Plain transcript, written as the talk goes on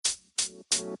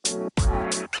Hey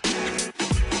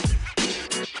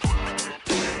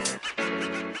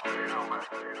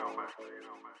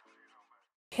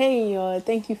y'all,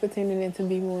 thank you for tuning in to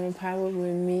Be More Empowered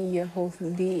with me, your host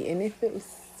D. And it feels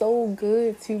so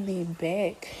good to be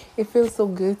back. It feels so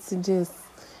good to just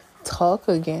talk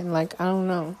again. Like, I don't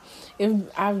know.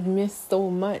 If I've missed so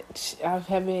much. I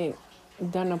haven't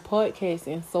done a podcast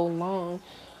in so long.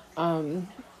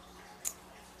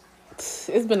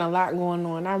 It's been a lot going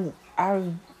on.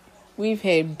 We've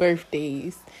had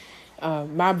birthdays.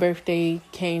 My birthday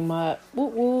came up,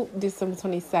 December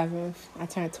 27th. I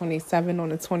turned 27 on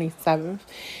the 27th.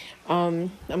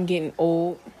 I'm getting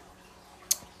old.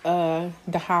 The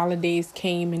holidays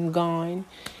came and gone,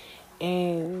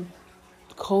 and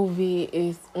COVID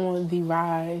is on the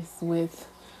rise with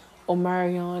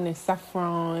Omarion and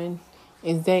Saffron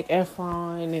and Zac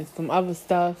Efron and some other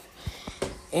stuff.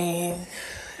 And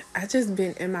I just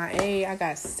been MIA. I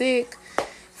got sick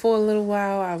for a little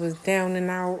while. I was down and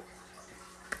out.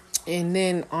 And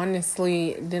then,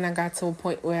 honestly, I got to a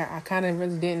point where I kind of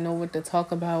really didn't know what to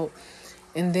talk about.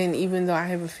 And then, even though I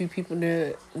have a few people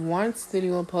that want to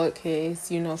do a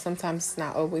podcast, sometimes it's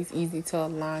not always easy to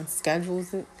align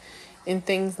schedules and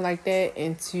things like that,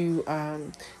 and to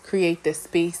create the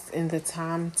space and the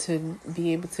time to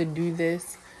be able to do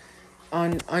this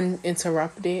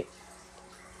uninterrupted.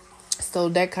 So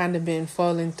that kind of been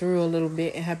falling through a little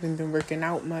bit and haven't been working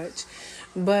out much.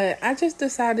 But I just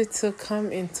decided to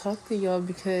come and talk to y'all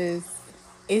because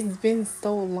it's been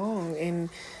so long.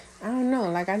 And I don't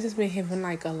know, I just been having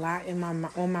a lot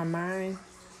on my mind.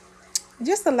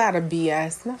 Just a lot of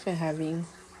BS, nothing heavy.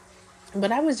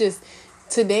 But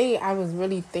today I was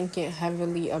really thinking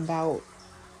heavily about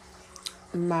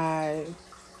my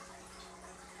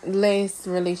last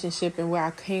relationship and where I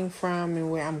came from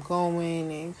and where I'm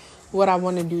going and what I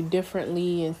want to do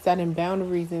differently and setting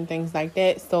boundaries and things like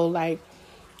that. So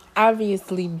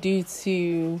obviously, due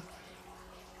to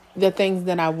the things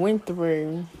that I went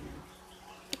through,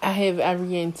 I have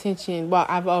every intention. Well,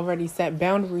 I've already set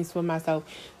boundaries for myself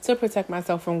to protect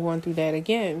myself from going through that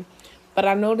again. But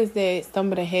I noticed that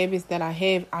some of the habits that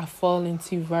I fall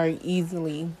into very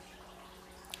easily.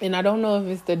 And I don't know if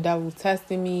it's the devil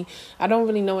testing me. I don't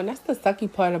really know. And that's the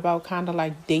sucky part about kind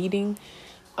of dating.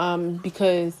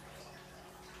 Because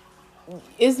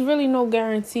it's really no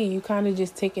guarantee. You kind of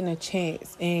just taking a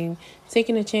chance. And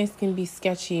taking a chance can be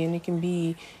sketchy. And it can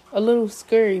be a little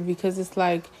scary because it's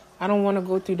I don't want to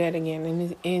go through that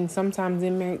again. And sometimes it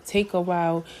may take a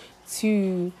while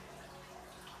to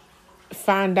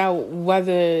find out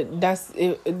whether that's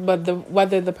it,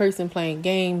 whether the person playing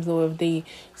games or if they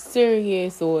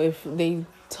serious or if they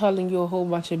telling you a whole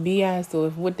bunch of BS or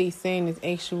if what they saying is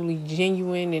actually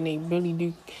genuine and they really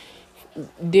do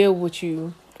deal with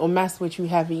you or mess with you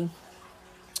heavy,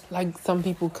 like some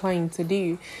people claim to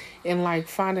do. And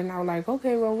finding out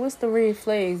okay, well, what's the red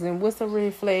flags and what's a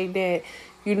red flag that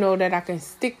that I can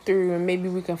stick through and maybe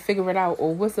we can figure it out,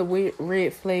 or what's a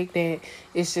red flag that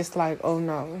it's just oh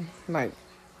no, I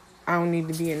don't need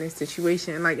to be in this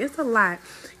situation. It's a lot.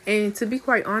 And to be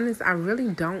quite honest, I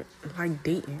really don't like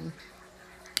dating.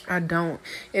 I don't.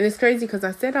 And it's crazy because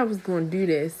I said I was going to do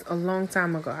this a long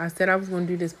time ago. I said I was going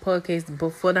to do this podcast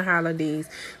before the holidays,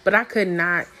 but I could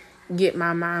not get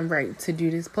my mind right to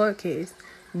do this podcast.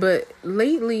 But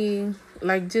lately,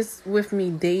 just with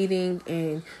me dating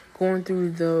and going through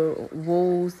the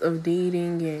woes of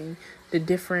dating and the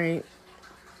different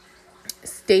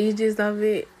stages of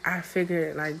it, I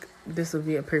figured this would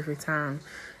be a perfect time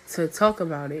to talk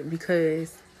about it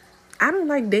because I don't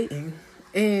like dating.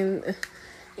 And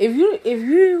if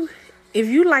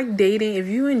you like dating, if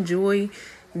you enjoy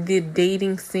the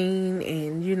dating scene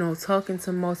and talking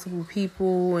to multiple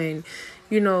people and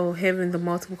having the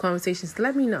multiple conversations,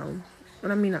 let me know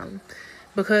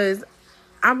because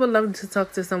I would love to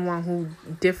talk to someone who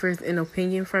differs in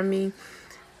opinion from me,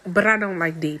 but I don't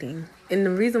like dating. And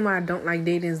the reason why I don't like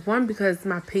dating is, one, because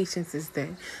my patience is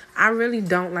thin. I really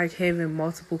don't like having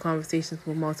multiple conversations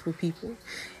with multiple people.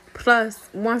 Plus,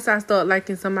 once I start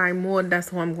liking somebody more, that's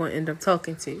who I'm going to end up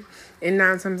talking to. And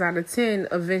 9 times out of 10,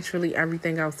 eventually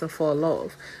everything else will fall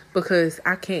off because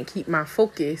I can't keep my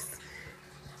focus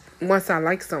once I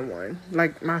like someone.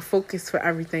 My focus for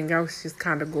everything else just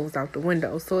kind of goes out the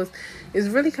window. So it's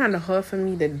really kind of hard for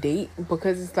me to date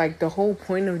because it's the whole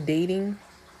point of dating,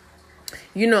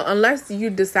 unless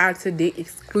you decide to date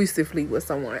exclusively with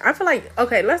someone. I feel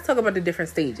okay, let's talk about the different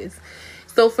stages.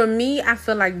 So for me, I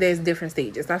feel there's different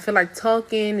stages. I feel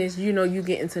talking is, you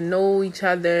getting to know each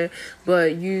other,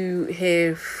 but you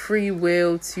have free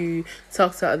will to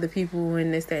talk to other people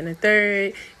and this, that, and the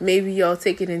third. Maybe y'all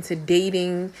take it into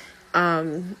dating.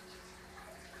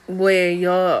 where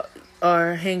y'all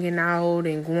are hanging out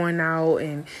and going out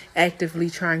and actively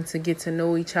trying to get to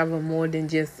know each other more than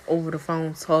just over the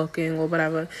phone talking or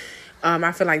whatever.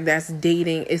 I feel like that's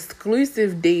dating,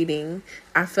 exclusive dating.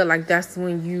 I feel like that's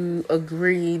when you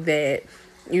agree that,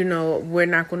 we're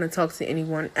not going to talk to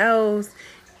anyone else.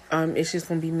 It's just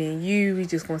going to be me and you. We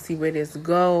just going to see where this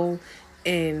go.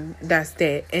 And that's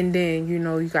that. And then,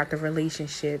 you got the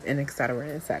relationship and et cetera,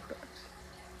 et cetera.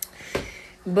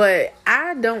 But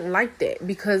I don't like that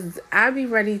because I be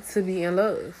ready to be in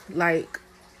love. Like,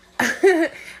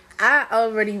 I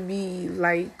already be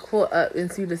like caught up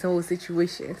into this whole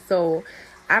situation. So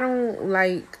I don't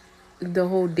like the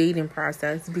whole dating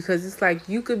process because it's like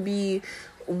you could be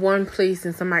one place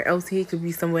and somebody else here could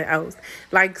be somewhere else.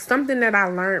 Like something that I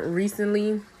learned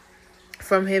recently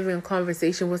from having a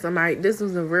conversation with somebody, this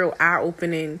was a real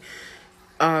eye-opening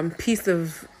piece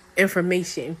of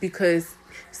information, because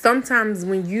sometimes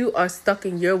when you are stuck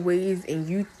in your ways and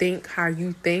you think how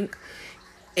you think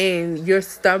and you're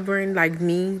stubborn like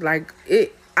me, like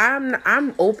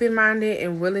I'm open-minded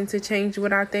and willing to change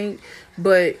what I think,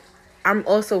 but I'm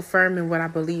also firm in what I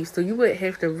believe. So you would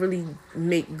have to really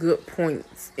make good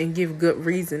points and give good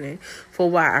reasoning for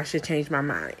why I should change my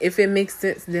mind. If it makes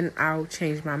sense, then I'll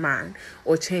change my mind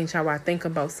or change how I think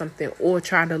about something or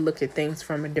try to look at things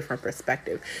from a different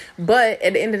perspective. But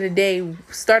at the end of the day,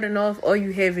 starting off, all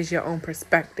you have is your own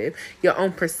perspective, your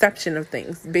own perception of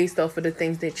things based off of the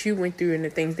things that you went through and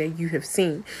the things that you have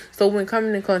seen. So when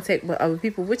coming in contact with other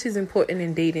people, which is important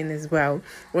in dating as well,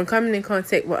 when coming in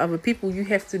contact with other people, you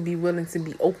have to be willing to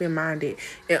be open-minded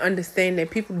and understand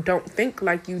that people don't think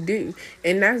like you do.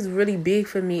 And that's really big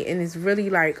for me, and it's really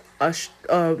like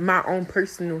my own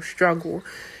personal struggle,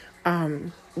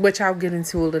 which I'll get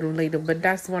into a little later. But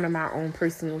that's one of my own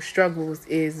personal struggles,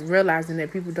 is realizing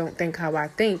that people don't think how I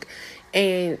think,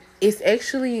 and it's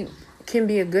actually can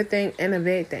be a good thing and a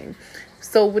bad thing.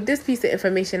 So with this piece of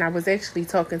information, I was actually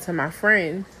talking to my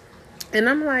friend, and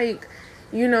I'm like,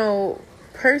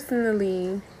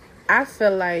 personally, I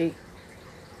feel like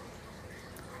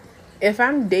if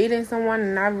I'm dating someone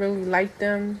and I really like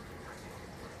them,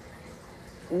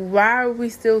 why are we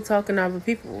still talking to other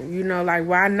people? Like,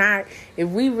 why not? If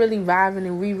we really vibing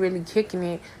and we really kicking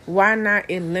it, why not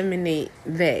eliminate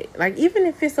that? Like, even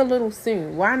if it's a little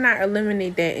soon, why not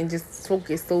eliminate that and just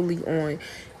focus solely on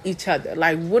each other?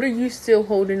 Like, what are you still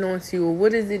holding on to, or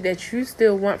what is it that you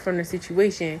still want from the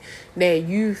situation that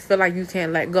you feel like you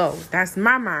can't let go? That's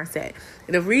my mindset.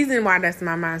 The reason why that's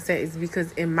my mindset is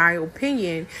because, in my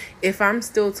opinion, if I'm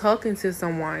still talking to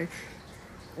someone,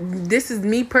 this is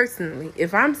me personally,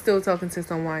 if I'm still talking to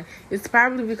someone, it's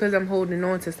probably because I'm holding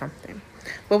on to something.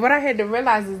 But what I had to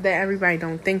realize is that everybody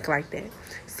don't think like that.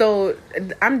 So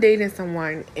I'm dating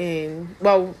someone and,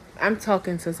 I'm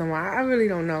talking to someone. I really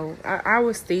don't know.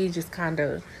 Our stage is kind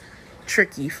of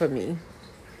tricky for me.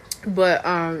 But,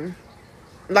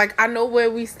 like, I know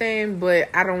where we stand, but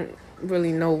I don't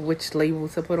really know which label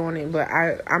to put on it. But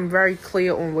I'm very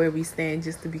clear on where we stand,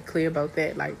 just to be clear about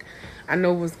that. Like, I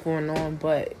know what's going on,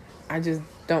 but I just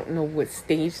don't know what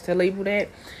stage to label that.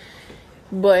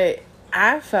 But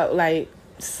I felt like,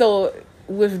 so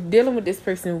with dealing with this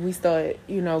person, we started,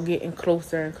 getting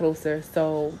closer and closer.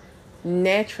 So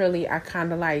naturally, I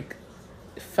kind of like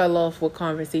fell off with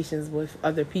conversations with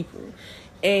other people.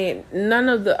 And none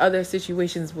of the other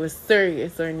situations was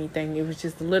serious or anything. It was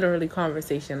just literally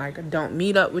conversation. Like, I don't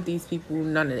meet up with these people,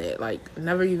 none of that. Like,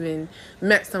 never even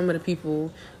met some of the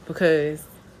people, because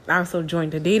I also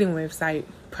joined a dating website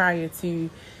prior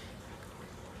to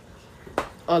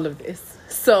all of this.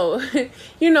 So,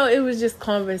 it was just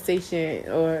conversation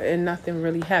and nothing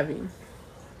really heavy.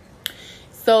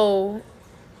 So,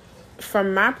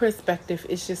 from my perspective,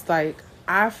 it's just like,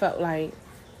 I felt like,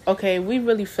 okay, we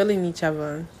really feeling each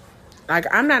other. Like,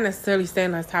 I'm not necessarily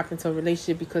saying let's hop into a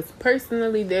relationship, because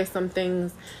personally, there's some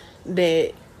things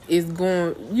that is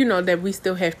going, that we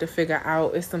still have to figure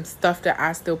out. It's some stuff that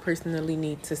I still personally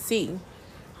need to see.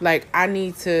 Like, I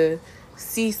need to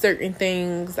see certain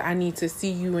things. I need to see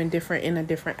you in a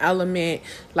different element.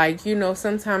 Like,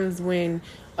 sometimes when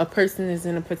a person is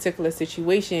in a particular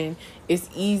situation, it's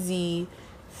easy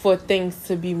for things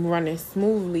to be running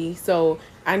smoothly. So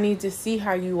I need to see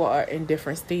how you are in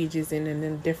different stages and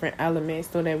in different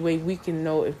elements, so that way we can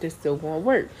know if this still going to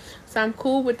work. So I'm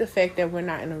cool with the fact that we're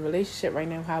not in a relationship right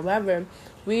now. However,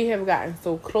 we have gotten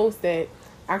so close that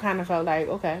I kind of felt like,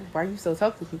 okay, why you still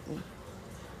talk to people?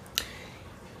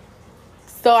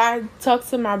 So I talked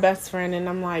to my best friend, and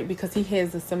I'm like, because he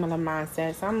has a similar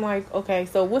mindset. So I'm like, okay,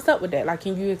 so what's up with that? Like,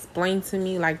 can you explain to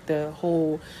me, like, the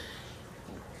whole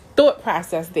thought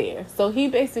process there? So he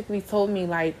basically told me,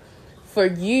 like, for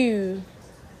you,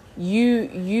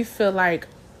 you feel like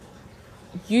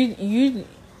you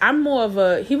I'm more of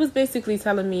a, he was basically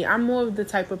telling me I'm more of the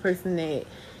type of person that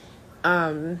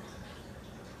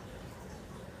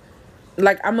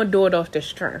like I'm a daughter of the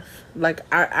strength. Like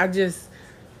I just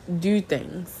do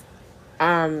things.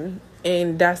 And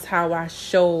that's how I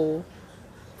show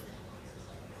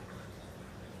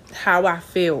how I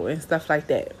feel and stuff like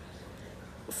that.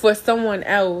 For someone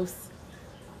else,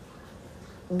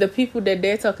 the people that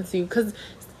they're talking to,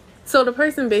 so the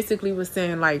person basically was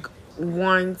saying, like,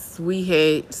 once we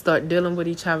had start dealing with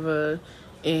each other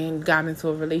and got into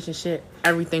a relationship,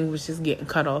 everything was just getting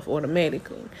cut off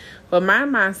automatically. But my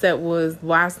mindset was,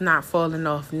 why it's not falling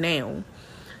off now?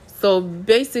 So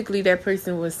basically that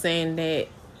person was saying that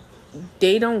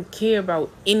they don't care about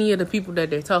any of the people that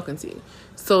they're talking to.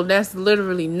 So that's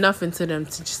literally nothing to them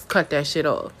to just cut that shit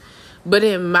off. But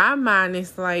in my mind,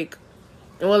 it's like,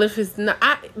 well, if it's not,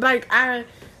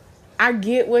 I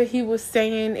get what he was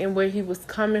saying and where he was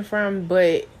coming from,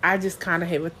 but I just kind of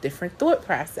have a different thought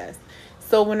process.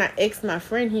 So when I asked my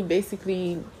friend, he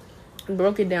basically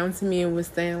broke it down to me and was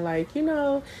saying, like,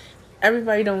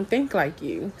 everybody don't think like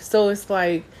you. So it's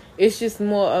like, it's just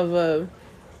more of a,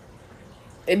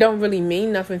 it don't really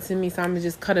mean nothing to me, so I'm gonna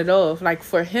just cut it off. Like,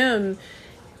 for him,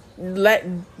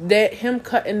 him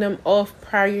cutting them off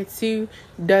prior to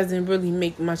doesn't really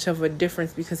make much of a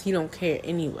difference because he don't care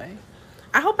anyway.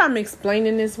 I hope I'm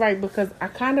explaining this right, because I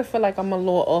kind of feel like I'm a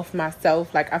little off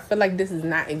myself. Like, I feel like this is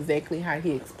not exactly how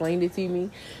he explained it to me,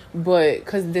 but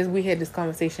because we had this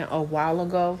conversation a while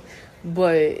ago,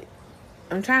 but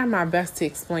I'm trying my best to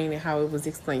explain it how it was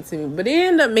explained to me, but it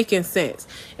ended up making sense.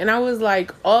 And I was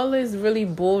like, all it's really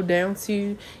boiled down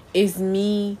to is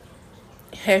me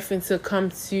having to come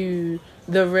to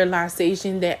the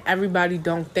realization that everybody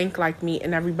don't think like me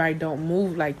and everybody don't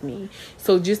move like me.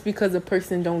 So just because a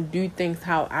person don't do things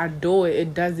how I do it,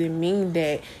 it doesn't mean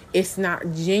that it's not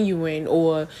genuine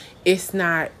or it's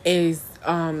not as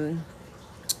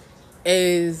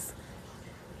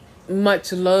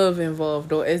much love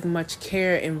involved or as much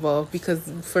care involved.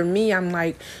 Because for me, I'm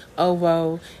like, oh,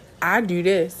 well, I do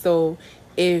this, so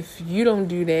if you don't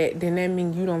do that, then that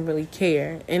means you don't really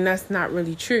care. And that's not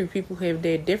really true. People have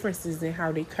their differences in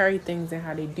how they carry things and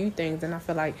how they do things. And I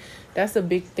feel like that's a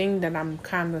big thing that I'm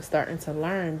kind of starting to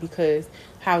learn, because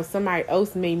how somebody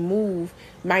else may move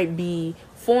might be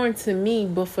foreign to me,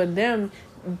 but for them,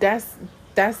 that's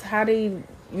how they,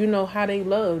 how they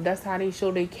love. That's how they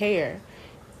show they care.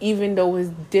 Even though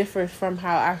it's different from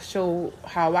how I show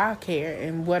how I care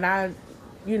and what I,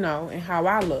 and how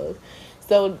I love.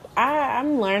 So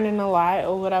I'm learning a lot,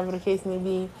 or whatever the case may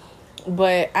be.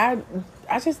 But I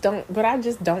just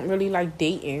don't really like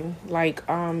dating. Like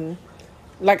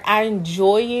I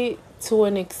enjoy it to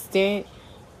an extent,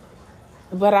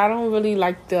 but I don't really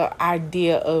like the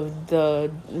idea of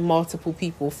the multiple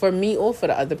people, for me or for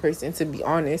the other person, to be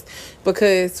honest.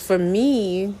 Because for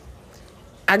me,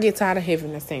 I get tired of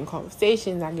having the same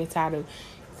conversations.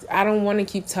 I don't want to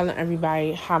keep telling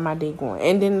everybody how my day going.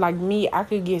 And then, like me, I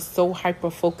could get so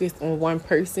hyper-focused on one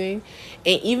person.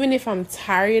 And even if I'm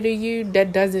tired of you,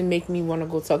 that doesn't make me want to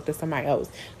go talk to somebody else.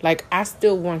 Like, I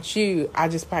still want you. I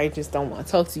just probably just don't want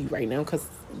to talk to you right now because,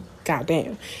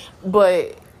 goddamn.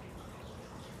 But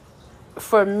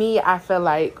for me, I feel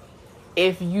like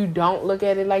if you don't look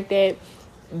at it like that,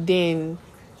 then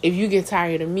if you get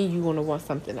tired of me, you're going to want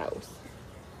something else.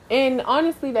 And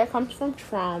honestly, that comes from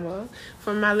trauma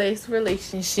from my last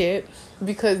relationship,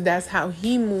 because that's how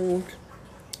he moved.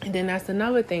 And then that's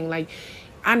another thing. Like,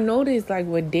 I noticed, like,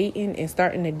 with dating and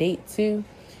starting to date too,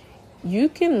 you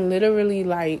can literally,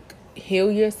 like, heal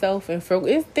yourself and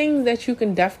it's things that you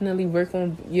can definitely work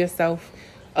on yourself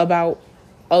about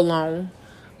alone.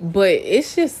 But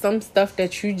it's just some stuff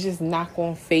that you just not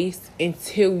gonna face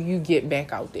until you get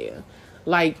back out there.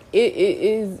 Like,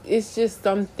 it's just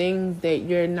some things that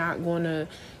you're not gonna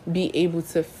be able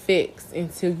to fix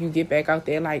until you get back out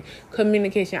there. Like,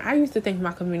 communication. I used to think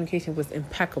my communication was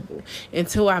impeccable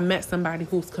until I met somebody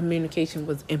whose communication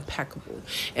was impeccable.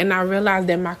 And I realized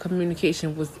that my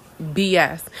communication was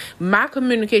BS. My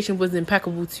communication was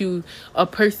impeccable to a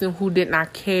person who did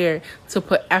not care to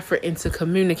put effort into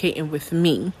communicating with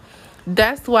me.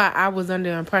 That's why I was under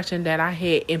the impression that I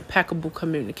had impeccable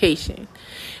communication.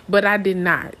 But I did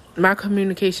not. My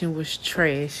communication was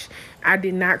trash. I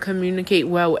did not communicate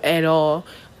well at all.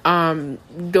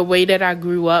 The way that I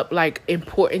grew up, like,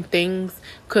 important things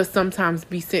could sometimes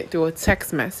be sent through a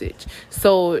text message.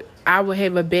 So I would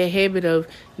have a bad habit of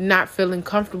not feeling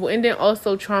comfortable. And then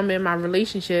also trauma in my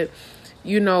relationship.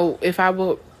 If I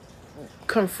would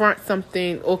confront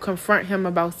him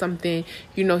about something,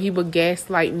 he would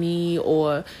gaslight me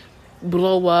or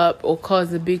blow up or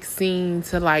cause a big scene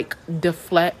to like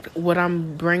deflect what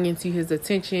I'm bringing to his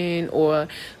attention, or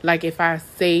like if I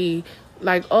say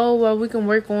like, oh well, we can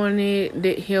work on it,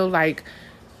 that he'll like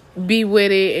be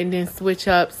with it and then switch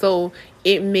up. So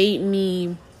it made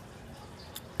me,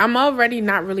 I'm already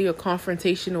not really a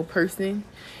confrontational person,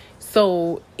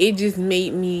 so it just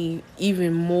made me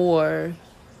even more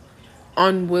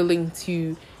unwilling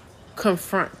to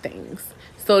confront things.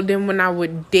 So then when I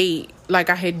would date,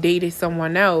 like I had dated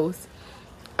someone else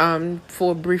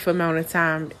for a brief amount of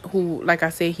time who, like I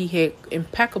said, he had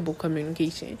impeccable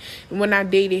communication. And when I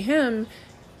dated him,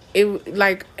 it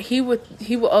like he would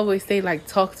always say like,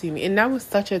 talk to me, and that was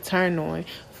such a turn on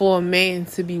for a man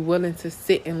to be willing to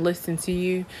sit and listen to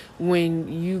you when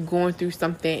you going through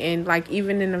something. And like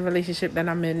even in the relationship that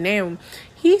I'm in now,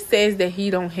 he says that he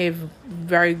don't have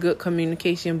very good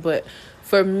communication, but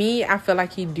for me, I feel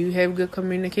like he do have good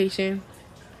communication.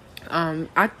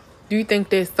 I do think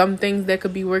there's some things that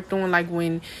could be worked on, like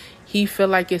when he feel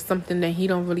like it's something that he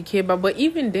don't really care about. But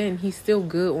even then, he's still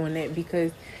good on that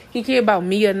because he care about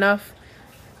me enough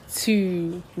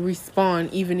to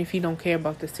respond, even if he don't care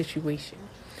about the situation.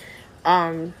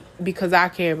 Because I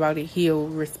care about it, he'll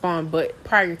respond. But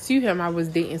prior to him, I was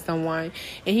dating someone,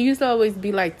 and he used to always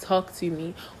be like, talk to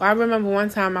me. Well, I remember one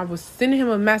time I was sending him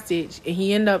a message, and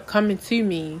he ended up coming to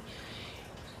me,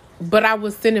 but I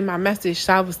was sending my message,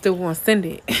 so I was still going to send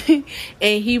it.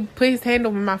 And he put his hand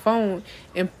over my phone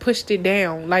and pushed it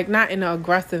down, like not in an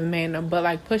aggressive manner, but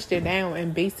like pushed it down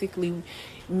and basically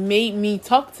made me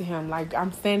talk to him. Like,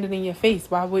 I'm standing in your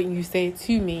face, why wouldn't you say it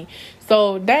to me?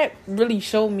 So that really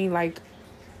showed me like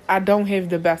I don't have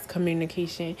the best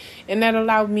communication, and that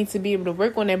allowed me to be able to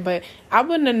work on it. But I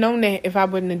wouldn't have known that if I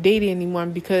wouldn't have dated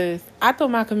anyone, because I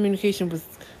thought my communication was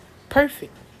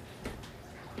perfect.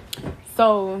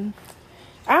 So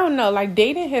I don't know, like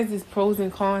dating has its pros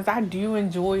and cons. I do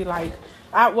enjoy like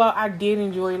I did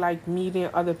enjoy like meeting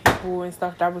other people and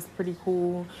stuff. That was pretty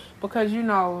cool because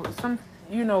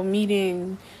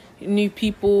meeting new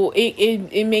people,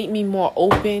 it made me more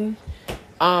open.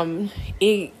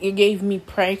 It gave me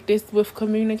practice with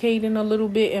communicating a little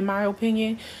bit, in my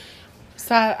opinion.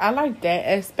 So I like that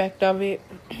aspect of it.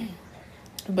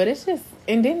 But it's just,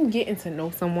 and then getting to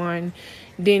know someone,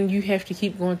 then you have to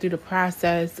keep going through the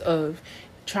process of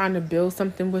trying to build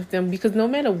something with them, because no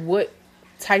matter what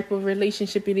type of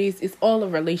relationship it is, it's all a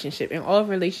relationship, and all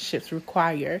relationships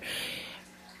require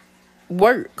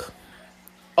work.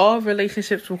 All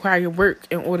relationships require work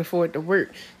in order for it to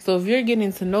work. So if you're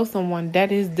getting to know someone,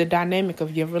 that is the dynamic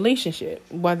of your relationship,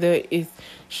 whether it's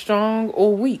strong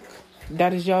or weak.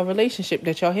 That is your relationship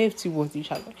that y'all have towards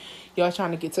each other. Y'all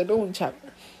trying to get to know each other.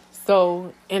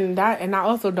 So, and I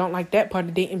also don't like that part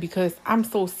of dating, because I'm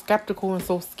so skeptical and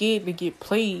so scared to get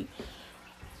played.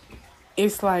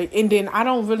 It's like, and then I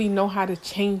don't really know how to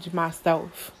change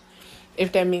myself,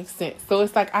 if that makes sense. So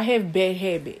it's like I have bad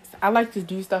habits. I like to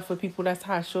do stuff for people. That's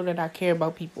how I show that I care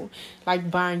about people.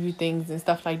 Like buying you things and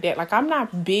stuff like that. Like I'm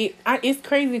not big. It's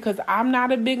crazy because I'm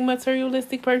not a big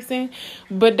materialistic person,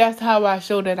 but that's how I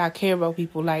show that I care about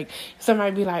people. Like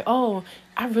somebody be like, oh,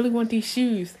 I really want these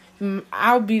shoes.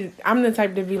 I'm the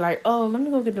type to be like, oh, let me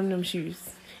go get them shoes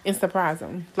and surprise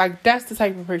them. Like that's the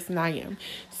type of person I am.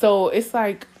 So it's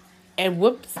like, at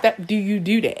what step do you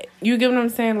do that? You get what I'm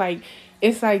saying? Like,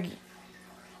 it's like,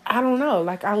 I don't know.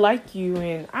 Like, I like you,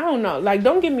 and I don't know. Like,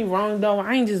 don't get me wrong, though.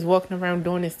 I ain't just walking around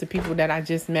doing this to people that I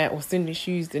just met or sending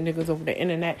shoes to niggas over the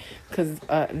internet. Because,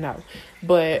 no.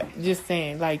 But just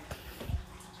saying, like,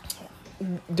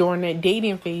 during that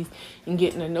dating phase and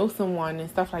getting to know someone and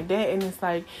stuff like that. And it's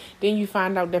like, then you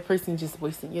find out that person just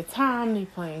wasting your time. They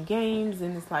playing games.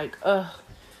 And it's like,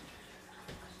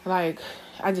 like,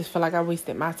 I just feel like I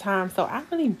wasted my time. So I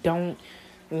really don't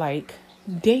like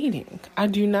dating. I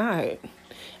do not.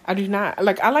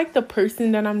 Like, I like the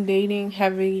person that I'm dating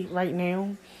heavy right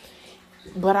now,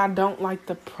 but I don't like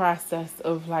the process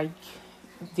of, like,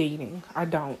 dating. I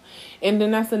don't. And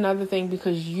then that's another thing,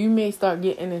 because you may start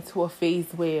getting into a phase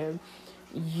where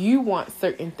you want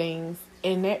certain things,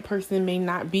 and that person may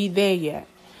not be there yet.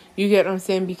 You get what I'm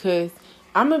saying? Because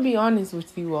I'm going to be honest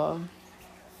with you all,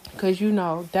 because,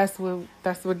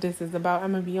 that's what this is about.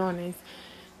 I'm going to be honest.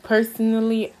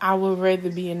 Personally, I would rather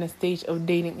be in a stage of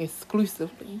dating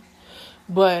exclusively,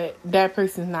 but that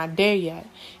person's not there yet.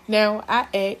 Now, I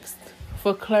asked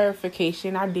for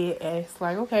clarification. I did ask,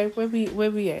 like, okay, where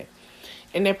we at?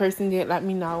 And that person did let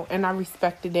me know, and I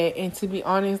respected that. And to be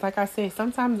honest, like I said,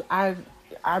 sometimes I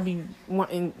be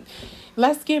wanting,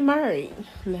 let's get married.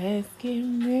 Let's get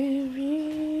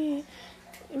married.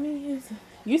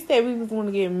 You said we was going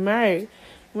to get married.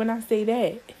 When I say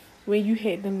that, when you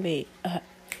had them leg up,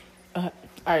 all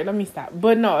right, let me stop.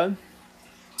 But no,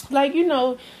 like,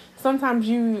 sometimes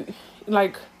you,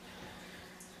 like,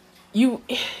 and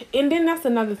then that's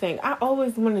another thing. I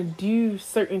always want to do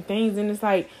certain things, and it's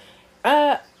like,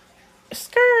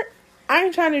 skirt, I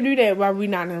ain't trying to do that while we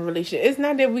not in a relationship. It's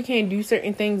not that we can't do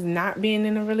certain things not being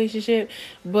in a relationship,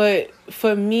 but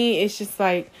for me, it's just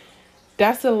like,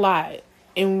 that's a lot.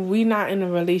 And we not in a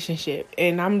relationship,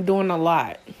 and I'm doing a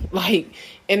lot. Like,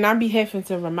 and I be having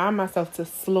to remind myself to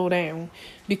slow down,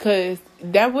 because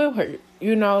that will hurt,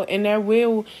 and that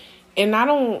will. And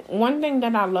one thing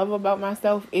that I love about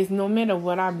myself is, no matter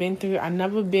what I've been through, I've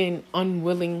never been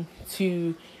unwilling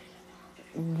to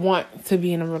want to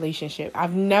be in a relationship.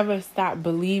 I've never stopped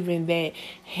believing that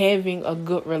having a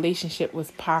good relationship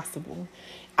was possible.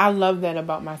 I love that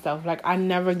about myself. Like, I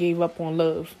never gave up on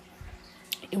love.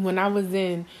 And when I was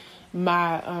in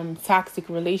my toxic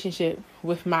relationship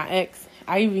with my ex,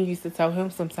 I even used to tell him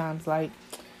sometimes, like,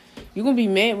 you're going to be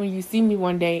mad when you see me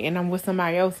one day and I'm with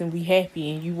somebody else and we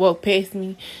happy, and you walk past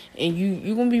me and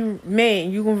you're going to be mad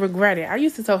and you're going to regret it. I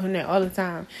used to tell him that all the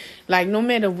time. Like, no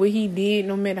matter what he did,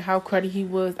 no matter how cruddy he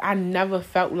was, I never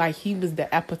felt like he was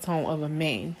the epitome of a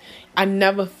man. I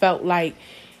never felt like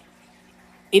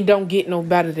it don't get no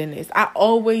better than this. I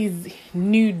always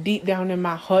knew deep down in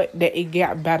my heart that it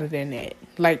got better than that.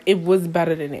 Like, it was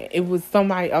better than that. It was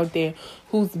somebody out there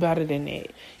who's better than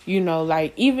that.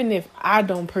 Like, even if I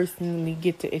don't personally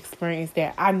get to experience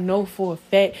that, I know for a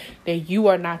fact that you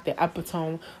are not the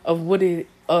epitome of what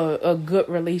a good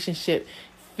relationship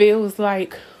feels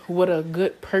like, what a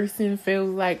good person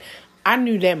feels like. I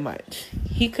knew that much.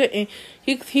 He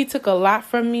took a lot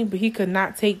from me, but he could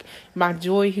not take my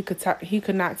joy. He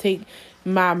could not take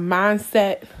my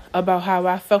mindset about how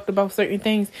I felt about certain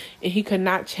things, and he could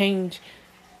not change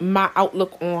my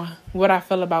outlook on what I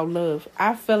feel about love.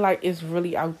 I feel like it's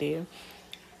really out there.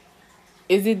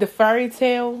 Is it the fairy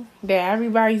tale that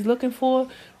everybody's looking for?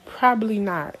 Probably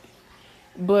not,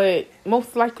 but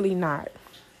most likely not.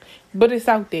 But it's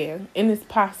out there, and it's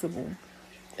possible.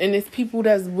 And it's people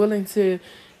that's willing to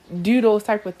do those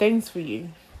type of things for you.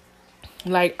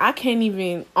 Like, I can't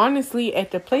even, honestly,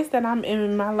 at the place that I'm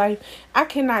in my life, I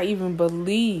cannot even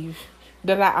believe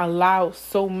that I allowed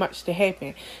so much to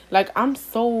happen. Like, I'm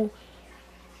so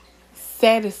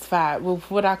satisfied with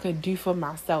what I could do for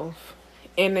myself.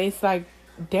 And it's like,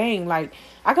 dang, like,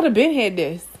 I could have been had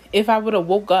this if I would have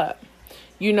woke up,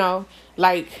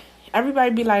 like,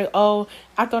 everybody be like, oh,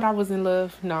 I thought I was in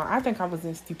love. No, I think I was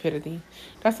in stupidity.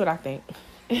 That's what I think.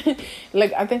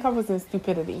 Like, I think I was in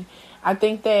stupidity. I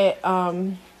think that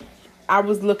I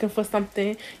was looking for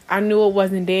something. I knew it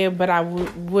wasn't there, but I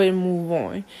wouldn't move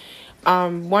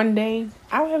on. One day,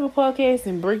 I'll have a podcast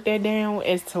and break that down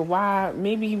as to why.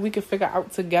 Maybe we could figure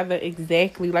out together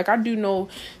exactly. Like, I do know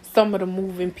some of the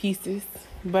moving pieces,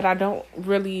 but I don't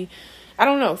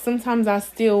know. Sometimes I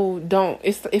still don't.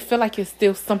 It feel like it's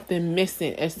still something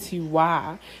missing as to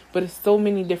why. But it's so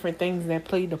many different things that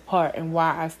played a part in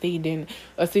why I stayed in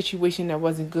a situation that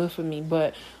wasn't good for me.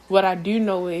 But what I do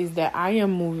know is that I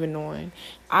am moving on.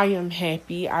 I am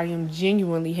happy. I am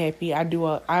genuinely happy. I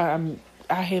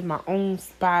have my own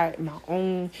spot, my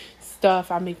own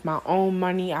stuff. I make my own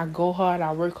money. I go hard.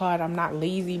 I work hard. I'm not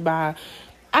lazy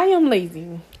I am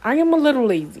lazy. I am a little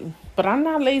lazy. But I'm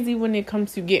not lazy when it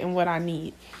comes to getting what I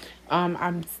need.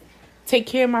 I take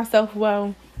care of myself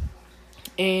well,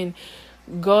 and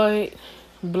God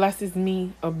blesses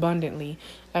me abundantly.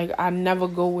 Like, I never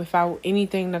go without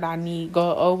anything that I need.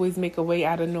 God always make a way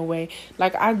out of no way.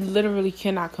 Like, I literally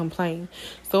cannot complain.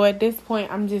 So at this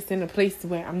point, I'm just in a place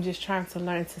where I'm just trying to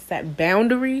learn to set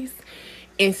boundaries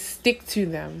and stick to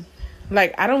them.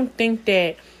 Like, I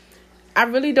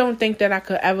really don't think that I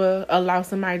could ever allow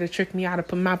somebody to trick me out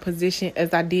of my position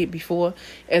as I did before,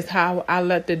 as how I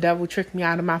let the devil trick me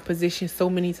out of my position so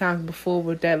many times before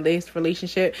with that last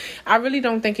relationship. I really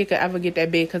don't think it could ever get that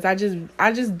big, because I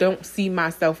just don't see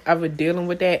myself ever dealing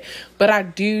with that. But I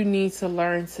do need to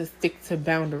learn to stick to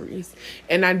boundaries,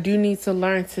 and I do need to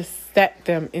learn to set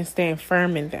them and stand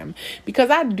firm in them, because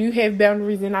I do have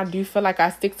boundaries and I do feel like I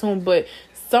stick to them, but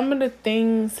some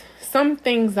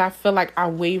things I feel like I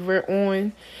waver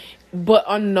on, but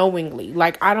unknowingly.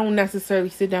 Like, I don't necessarily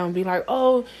sit down and be like,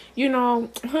 oh,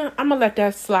 I'm going to let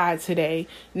that slide today.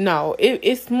 No,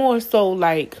 it's more so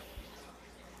like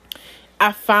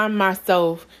I find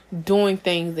myself doing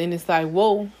things and it's like,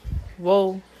 whoa,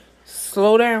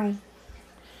 slow down,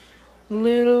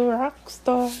 little rock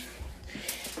star.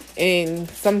 And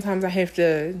sometimes I have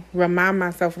to remind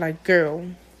myself, like, girl,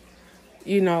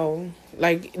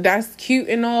 like, that's cute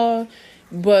and all,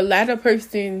 but let a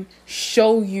person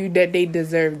show you that they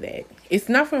deserve that. It's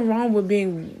nothing wrong with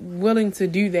being willing to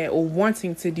do that or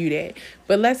wanting to do that.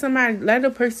 But let a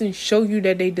person show you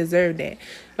that they deserve that.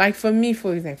 Like for me,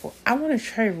 for example, I want to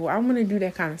travel. I want to do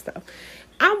that kind of stuff.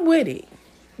 I'm with it.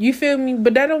 You feel me?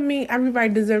 But that don't mean everybody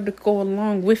deserves to go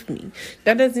along with me.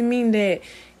 That doesn't mean that,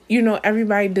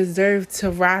 everybody deserves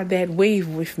to ride that wave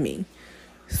with me.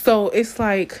 So it's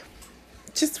like,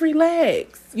 just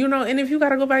relax, and if you got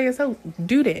to go by yourself,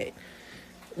 do that.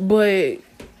 But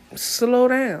slow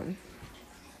down.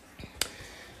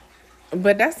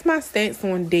 But that's my stance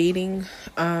on dating.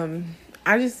 I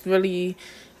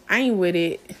ain't with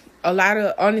it.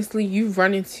 Honestly, you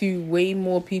run into way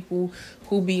more people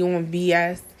who be on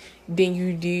BS than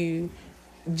you do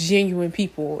genuine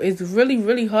people. It's really,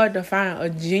 really hard to find a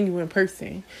genuine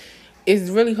person. It's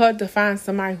really hard to find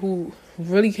somebody who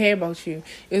really care about you.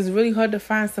 It's really hard to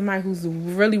find somebody who's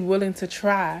really willing to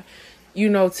try,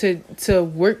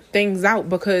 to work things out,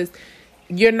 because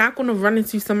you're not going to run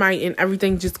into somebody and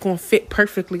everything just going to fit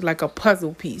perfectly like a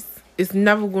puzzle piece. It's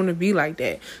never going to be like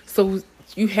that. So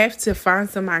you have to find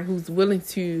somebody who's willing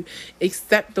to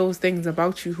accept those things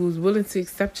about you, who's willing to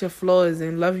accept your flaws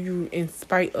and love you in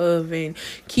spite of, and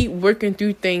keep working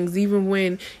through things even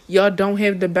when y'all don't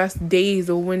have the best days,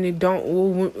 or when it don't,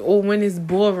 or when it's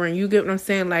boring. You get what I'm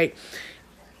saying? Like,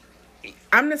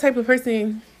 I'm the type of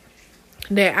person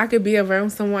that I could be around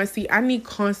someone. See, I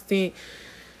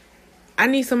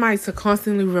need somebody to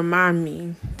constantly remind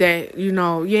me that,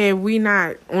 we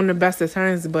not on the best of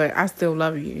terms, but I still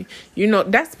love you.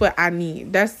 That's what I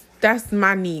need. That's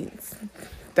my needs.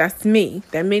 That's me.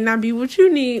 That may not be what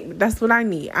you need, but that's what I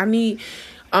need.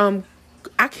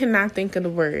 I cannot think of the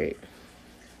word.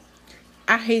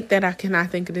 I hate that I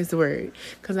cannot think of this word,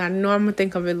 because I know I'm going to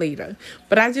think of it later.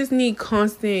 But I just need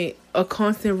a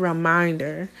constant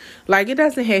reminder. Like, it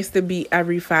doesn't have to be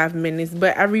every 5 minutes,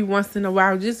 but every once in a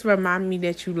while, just remind me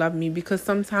that you love me. Because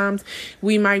sometimes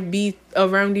we might be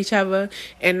around each other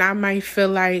and I might feel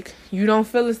like you don't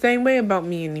feel the same way about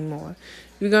me anymore.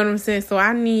 You know what I'm saying? So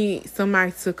I need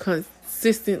somebody to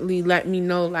consistently let me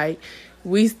know, like,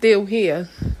 we still here.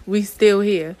 We still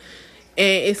here.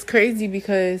 And it's crazy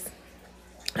because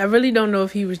I really don't know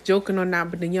if he was joking or not,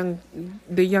 but the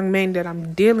young man that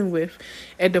I'm dealing with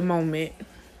at the moment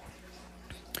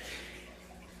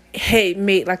had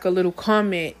made like a little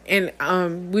comment,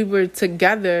 and we were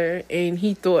together, and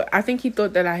I think he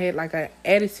thought that I had like an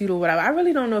attitude or whatever. I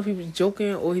really don't know if he was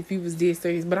joking or if he was dead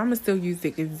serious, but I'm gonna still use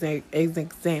it as an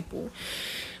example.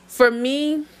 For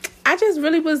me, I just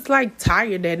really was like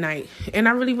tired that night, and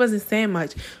I really wasn't saying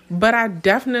much, but I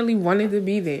definitely wanted to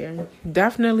be there.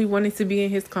 Definitely wanted to be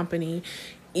in his company,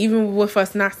 even with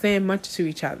us not saying much to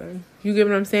each other. You get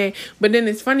what I'm saying? But then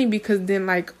it's funny because then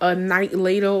like a night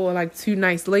later or like 2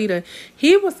 nights later,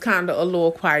 he was kind of a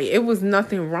little quiet. It was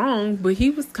nothing wrong, but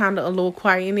he was kind of a little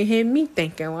quiet, and it had me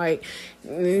thinking like,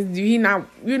 is he not,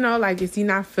 is he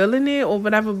not feeling it or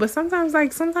whatever? But sometimes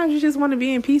you just want to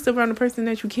be in peace around the person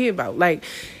that you care about. Like,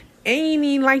 ain't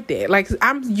even like that. Like,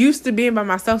 I'm used to being by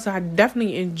myself, so I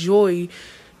definitely enjoy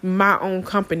my own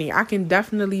company. I can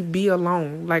definitely be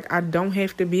alone. Like, I don't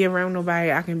have to be around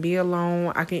nobody. I can be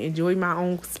alone. I can enjoy my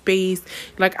own space.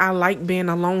 Like, I like being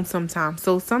alone sometimes.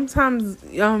 So sometimes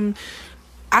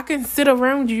I can sit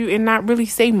around you and not really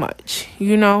say much,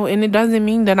 and it doesn't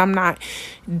mean that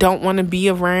don't want to be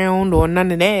around or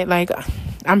none of that. Like,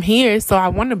 I'm here, so I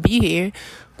want to be here,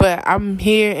 but I'm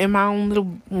here in my own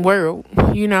little world,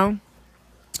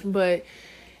 But,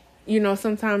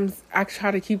 sometimes I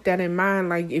try to keep that in mind.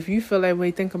 Like, if you feel that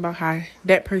way, think about how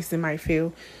that person might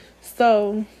feel.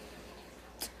 So,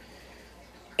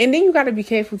 and then you got to be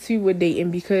careful, too, with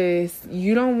dating, because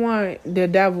you don't want the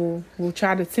devil will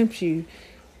try to tempt you.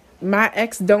 My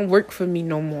ex don't work for me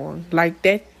no more. Like,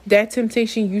 that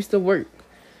temptation used to work.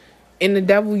 And the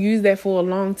devil used that for a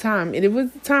long time. And it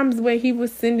was times where he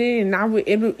was sending,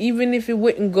 and even if it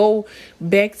wouldn't go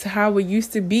back to how it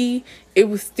used to be, it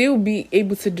would still be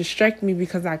able to distract me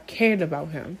because I cared about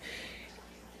him.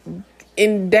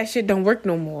 And that shit don't work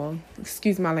no more.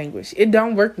 Excuse my language. It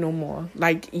don't work no more.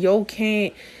 Like, I don't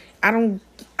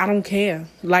care.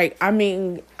 Like, I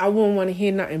mean, I wouldn't want to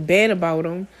hear nothing bad about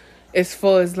him as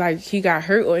far as like he got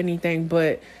hurt or anything,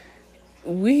 but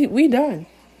we done.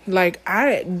 Like,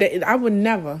 I would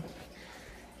never.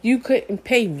 You couldn't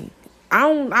pay me. I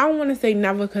don't want to say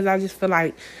never, because I just feel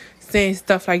like saying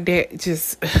stuff like that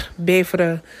just bad for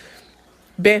the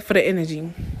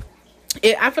energy.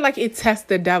 I feel like it tests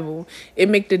the devil. It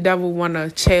make the devil want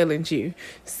to challenge you.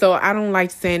 So I don't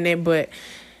like saying that, but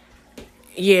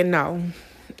yeah, no,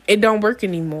 it don't work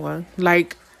anymore.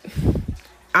 Like,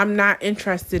 I'm not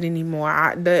interested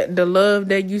anymore. The love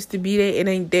that used to be there, it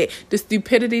ain't there. The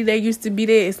stupidity that used to be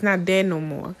there, it's not there no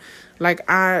more. Like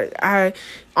I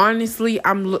honestly,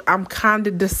 I'm kind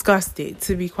of disgusted,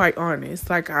 to be quite honest.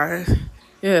 Like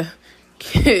yeah,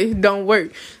 it don't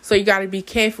work. So you got to be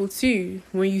careful too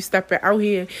when you step out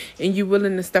here and you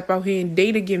willing to step out here and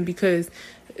date again, because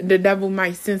the devil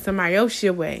might send somebody else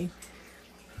your way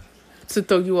to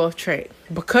throw you off track,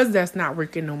 because that's not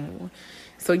working no more.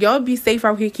 So y'all be safe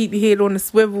out here. Keep your head on the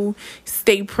swivel.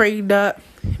 Stay prayed up,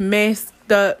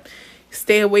 masked up.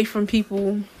 Stay away from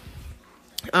people.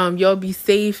 Y'all be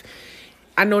safe.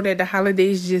 I know that the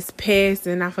holidays just passed,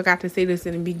 and I forgot to say this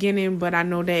in the beginning, but I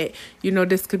know that,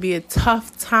 this could be a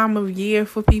tough time of year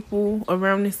for people.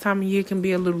 Around this time of year can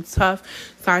be a little tough.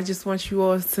 So I just want you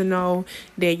all to know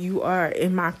that you are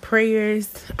in my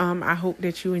prayers. I hope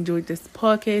that you enjoyed this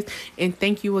podcast, and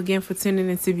thank you again for tuning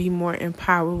in to Be More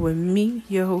Empowered with me,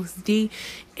 your host D.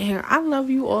 And I love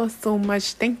you all so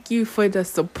much. Thank you for the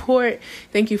support.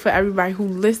 Thank you for everybody who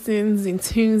listens and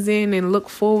tunes in and look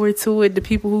forward to it. The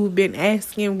people who've been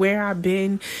asking where I've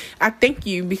been. I thank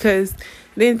you, because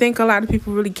I didn't think a lot of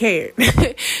people really cared.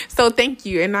 So thank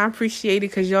you. And I appreciate it,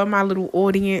 because you're my little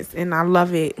audience, and I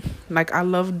love it. Like, I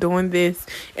love doing this,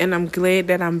 and I'm glad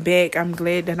that I'm back. I'm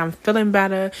glad that I'm feeling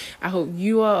better. I hope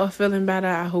you all are feeling better.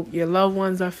 I hope your loved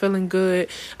ones are feeling good.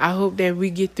 I hope that we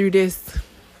get through this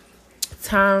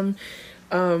time.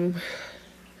 I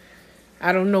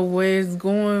don't know where it's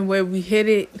going, where we hit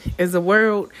it as a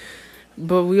world,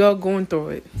 but we all going through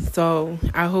it. So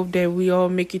I hope that we all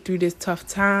make it through this tough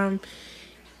time.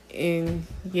 And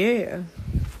yeah,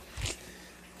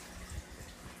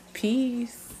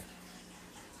 peace.